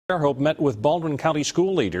Fairhope met with Baldiwn County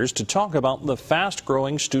school leaders to talk about the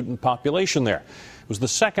fast-growing student population there. It was the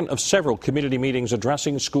second of several community meetings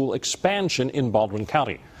addressing school expansion in Baldiwn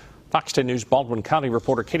County. Fox 10 News Baldiwn County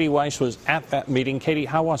reporter Katie Weiss was at that meeting. Katie,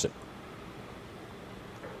 how was it?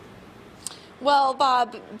 Well,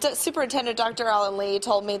 Bob, Superintendent Dr. Alan Lee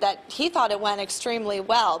told me that he thought it went extremely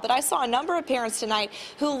well, but I saw a number of parents tonight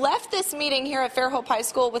who left this meeting here at Fairhope High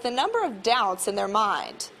School with a number of doubts in their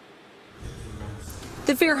mind.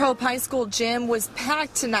 The Fairhope High School gym was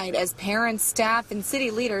packed tonight as parents, staff, and city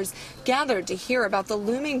leaders gathered to hear about the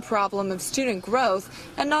looming problem of student growth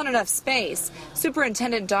and not enough space.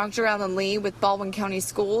 Superintendent Dr. Alan Lee with Baldiwn County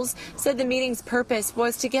Schools said the meeting's purpose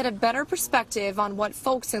was to get a better perspective on what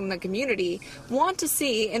folks in the community want to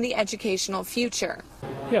see in the educational future.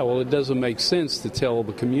 Yeah, well, it doesn't make sense to tell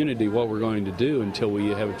the community what we're going to do until we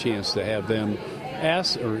have a chance to have them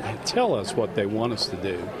ask or tell us what they want us to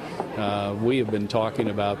do. We have been talking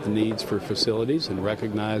about the needs for facilities and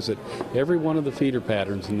recognize that every one of the feeder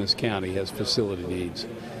patterns in this county has facility needs.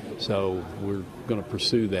 So we're going to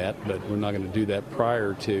pursue that, but we're not going to do that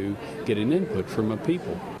prior to getting input from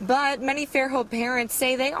people. But many Fairhope parents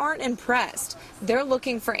say they aren't impressed. They're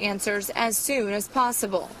looking for answers as soon as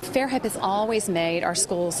possible. Fairhope has always made our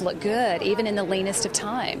schools look good, even in the leanest of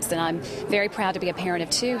times, and I'm very proud to be a parent of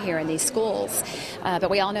two here in these schools.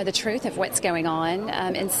 But we all know the truth of what's going on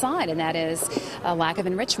inside, and that is a lack of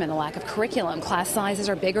enrichment, a lack of curriculum. Class sizes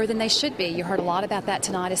are bigger than they should be. You heard a lot about that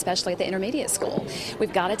tonight, especially at the intermediate school.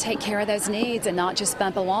 We've got to take care of those needs and not just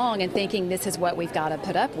bump along and thinking this is what we've got to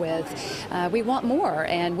put up with. We want more,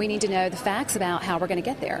 and we need to know the facts about how we're going to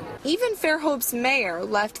get there. Even Fairhope's mayor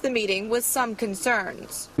left the meeting with some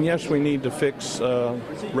concerns. Yes, we need to fix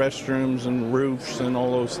restrooms and roofs and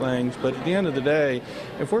all those things, but at the end of the day,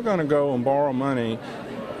 if we're going to go and borrow money,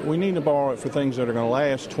 we need to borrow it for things that are going to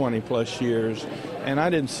last 20-plus years, and I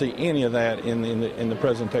didn't see any of that in the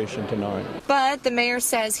presentation tonight. But the mayor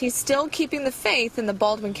says he's still keeping the faith in the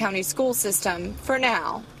Baldiwn County school system for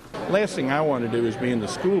now. Last thing I want to do is be in the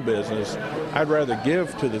school business. I'd rather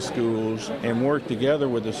give to the schools and work together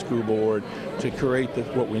with the school board to create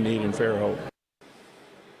what we need in Fairhope.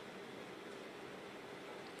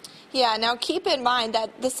 Yeah, now keep in mind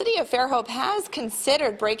that the city of Fairhope has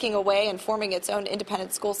considered breaking away and forming its own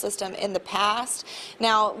independent school system in the past.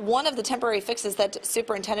 Now, one of the temporary fixes that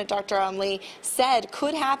Superintendent Dr. Alan Lee said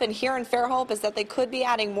could happen here in Fairhope is that they could be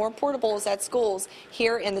adding more portables at schools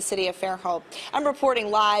here in the city of Fairhope. I'm reporting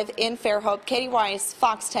live in Fairhope. Katie Weiss,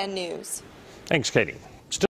 Fox 10 News. Thanks, Katie.